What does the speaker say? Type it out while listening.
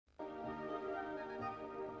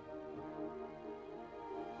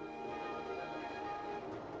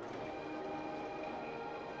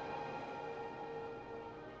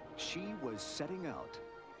she was setting out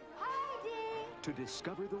Heidi! to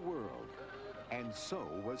discover the world, and so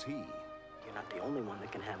was he. You're not the only one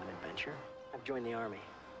that can have an adventure. I've joined the Army.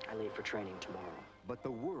 I leave for training tomorrow. But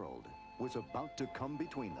the world was about to come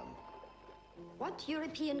between them. What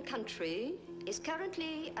European country is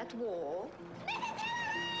currently at war?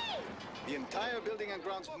 The entire building and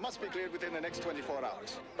grounds must be cleared within the next 24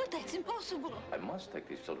 hours. But that's impossible. I must take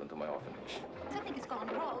these children to my orphanage. Something has gone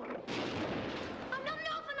wrong. I'm not an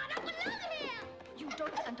orphan, I don't belong here! You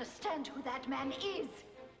don't understand who that man is.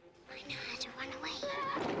 I know how to run away.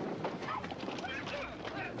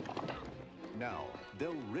 Now,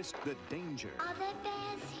 they'll risk the danger Are there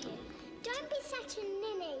bears here? Don't be such a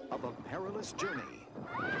ninny. of a perilous journey.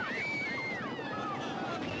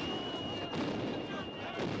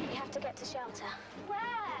 We have to get to shelter. Where?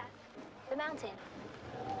 The mountain.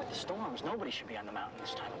 With the storms, nobody should be on the mountain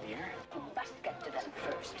this time of year. We must get to them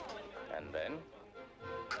first. And then?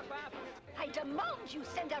 I demand you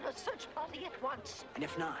send out a search party at once. And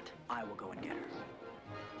if not, I will go and get her.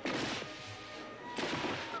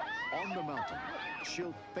 On the mountain,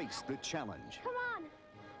 she'll face the challenge. Come on,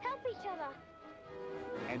 help each other.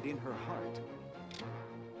 And in her heart,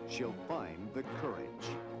 she'll find the courage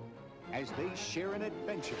as they share an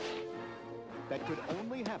adventure that could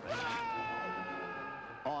only happen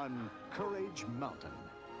on Courage Mountain,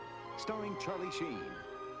 starring Charlie Sheen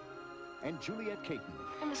and Juliet Caton.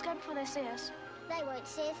 We must go before they see us. They won't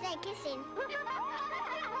see us, they're kissing.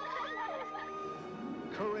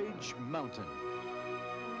 Courage Mountain.